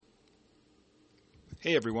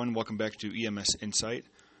Hey everyone, welcome back to EMS Insight.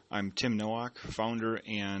 I'm Tim Nowak, founder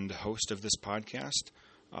and host of this podcast.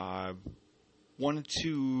 Wanted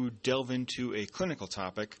to delve into a clinical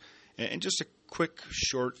topic and just a quick,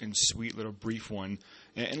 short, and sweet little brief one,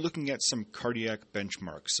 and looking at some cardiac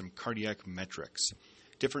benchmarks, some cardiac metrics,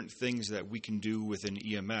 different things that we can do within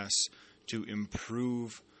EMS to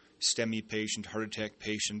improve STEMI patient, heart attack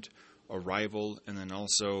patient arrival, and then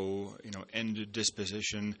also, end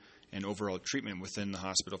disposition and overall treatment within the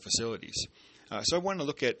hospital facilities. So I want to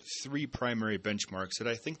look at three primary benchmarks that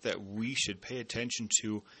I think that we should pay attention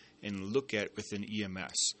to and look at within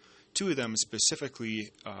EMS. Two of them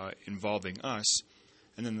specifically involving us,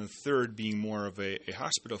 and then the third being more of a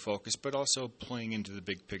hospital focus, but also playing into the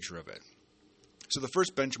big picture of it. So the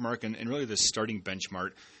first benchmark, and really the starting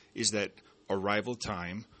benchmark, is that arrival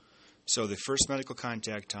time. So the first medical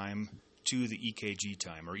contact time to the EKG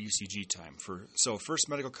time or ECG time. So first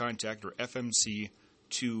medical contact or FMC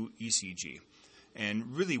to ECG.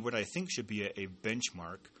 And really what I think should be a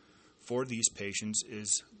benchmark for these patients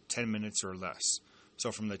is 10 minutes or less.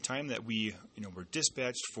 So from the time that we were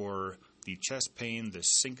dispatched for the chest pain, the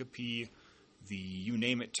syncope, the you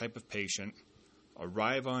name it type of patient,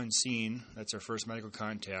 arrive on scene, that's our first medical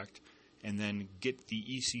contact, and then get the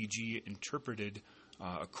ECG interpreted,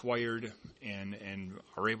 acquired, and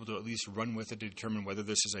are able to at least run with it to determine whether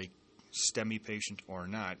this is a STEMI patient or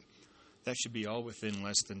not, that should be all within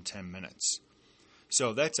less than 10 minutes.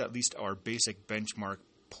 So that's at least our basic benchmark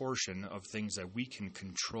portion of things that we can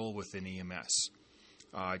control within EMS.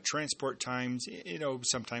 Transport times,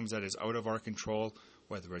 sometimes that is out of our control,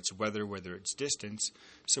 whether it's weather, whether it's distance,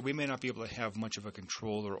 so we may not be able to have much of a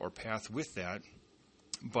control or path with that,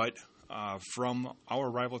 but from our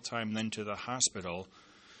arrival time then to the hospital,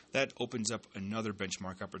 that opens up another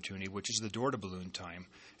benchmark opportunity, which is the door-to-balloon time.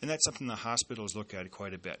 And that's something the hospitals look at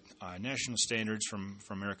quite a bit. National standards from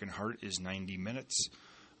American Heart is 90 minutes,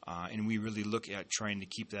 and we really look at trying to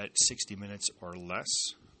keep that 60 minutes or less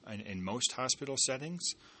in most hospital settings.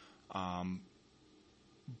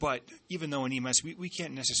 But even though in EMS we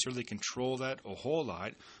can't necessarily control that a whole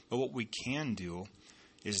lot, but what we can do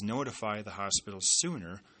is notify the hospital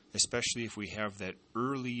sooner, especially if we have that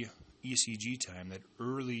early ECG time, that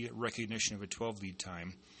early recognition of a 12 lead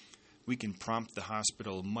time. We can prompt the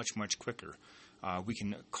hospital much, much quicker. We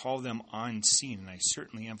can call them on scene, and I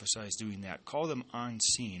certainly emphasize doing that. Call them on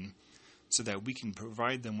scene so that we can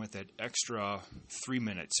provide them with that extra 3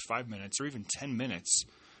 minutes, 5 minutes, or even 10 minutes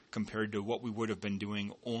compared to what we would have been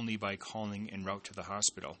doing only by calling en route to the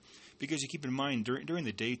hospital. Because you keep in mind, during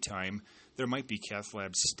the daytime, there might be cath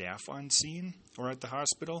lab staff on scene or at the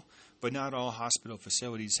hospital, but not all hospital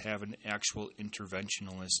facilities have an actual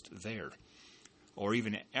interventionalist there. Or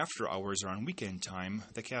even after hours or on weekend time,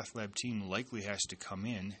 the cath lab team likely has to come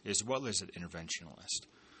in as well as an interventionalist.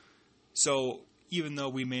 So even though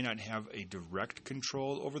we may not have a direct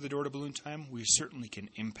control over the door-to-balloon time, we certainly can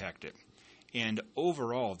impact it. And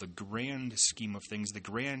overall, the grand scheme of things, the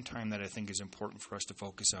grand time that I think is important for us to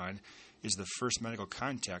focus on is the first medical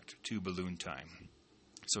contact to balloon time.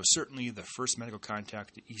 So certainly the first medical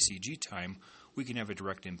contact to ECG time, we can have a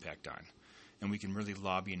direct impact on. And we can really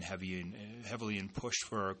lobby and heavily and push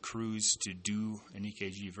for our crews to do an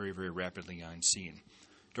EKG very, very rapidly on scene.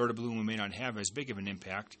 Door-to-balloon we may not have as big of an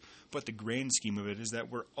impact, but the grand scheme of it is that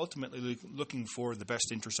we're ultimately looking for the best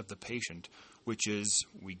interest of the patient, which is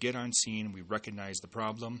we get on scene, we recognize the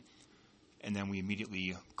problem, and then we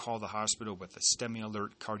immediately call the hospital with a STEMI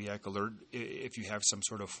alert, cardiac alert, if you have some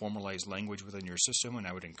sort of formalized language within your system, and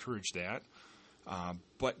I would encourage that.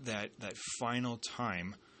 But that final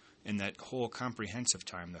time and that whole comprehensive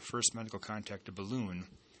time, the first medical contact to balloon,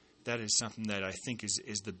 that is something that I think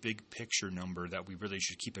is the big picture number that we really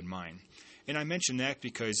should keep in mind. And I mention that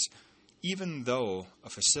because even though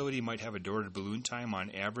a facility might have a door-to-balloon time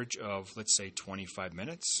on average of, let's say, 25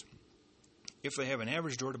 minutes, if they have an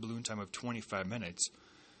average door-to-balloon time of 25 minutes,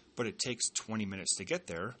 but it takes 20 minutes to get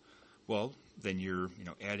there, well, then you're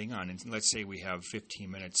adding on. And let's say we have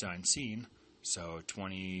 15 minutes on scene, so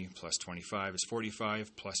 20 plus 25 is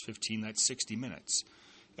 45, plus 15, that's 60 minutes.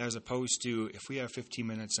 As opposed to if we have 15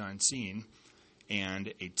 minutes on scene and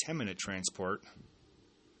a 10-minute transport,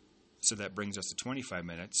 so that brings us to 25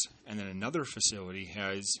 minutes, and then another facility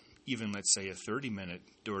has even, let's say, a 30-minute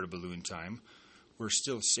door-to-balloon time, we're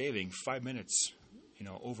still saving 5 minutes,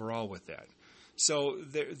 overall with that. So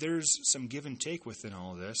there's some give and take within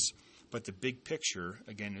all of this, but the big picture,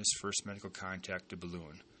 again, is first medical contact to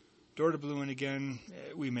balloon. Door-to-balloon, again,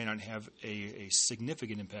 we may not have a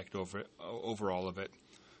significant impact over all of it,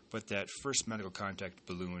 but that first medical contact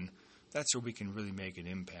balloon, that's where we can really make an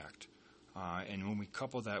impact. And when we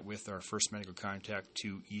couple that with our first medical contact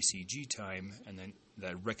to ECG time and then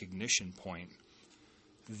that recognition point,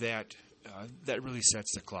 that really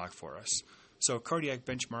sets the clock for us. So cardiac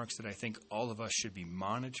benchmarks that I think all of us should be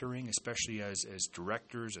monitoring, especially as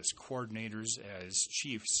directors, as coordinators, as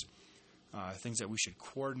chiefs, things that we should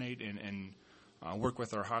coordinate and work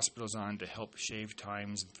with our hospitals on to help shave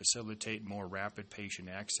times and facilitate more rapid patient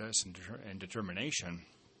access and determination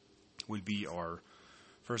would be our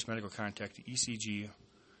first medical contact to ECG,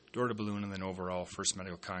 door to balloon, and then overall first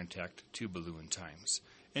medical contact to balloon times.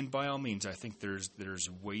 And by all means, I think there's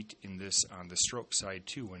weight in this on the stroke side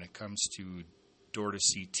too when it comes to door to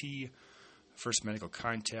CT, first medical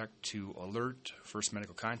contact to alert, first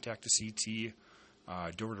medical contact to CT,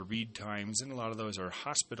 door to read times, and a lot of those are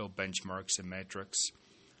hospital benchmarks and metrics.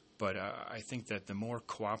 But I think that the more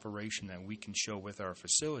cooperation that we can show with our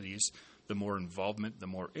facilities, the more involvement, the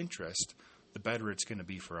more interest, the better it's going to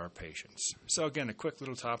be for our patients. So again, a quick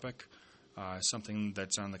little topic, something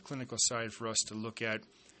that's on the clinical side for us to look at.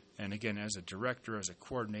 And again, as a director, as a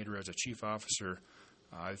coordinator, as a chief officer,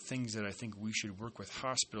 things that I think we should work with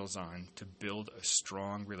hospitals on to build a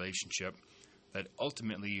strong relationship that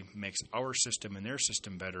ultimately makes our system and their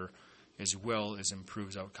system better, as well as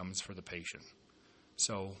improves outcomes for the patient.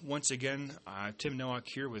 So once again, Tim Nowak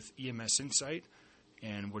here with EMS Insight,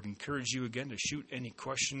 and would encourage you again to shoot any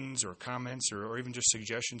questions or comments or even just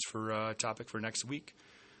suggestions for a topic for next week.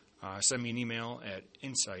 Send me an email at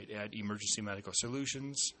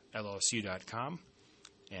insight@emergencymedicalsolutionsllc.com,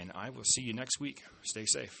 and I will see you next week. Stay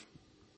safe.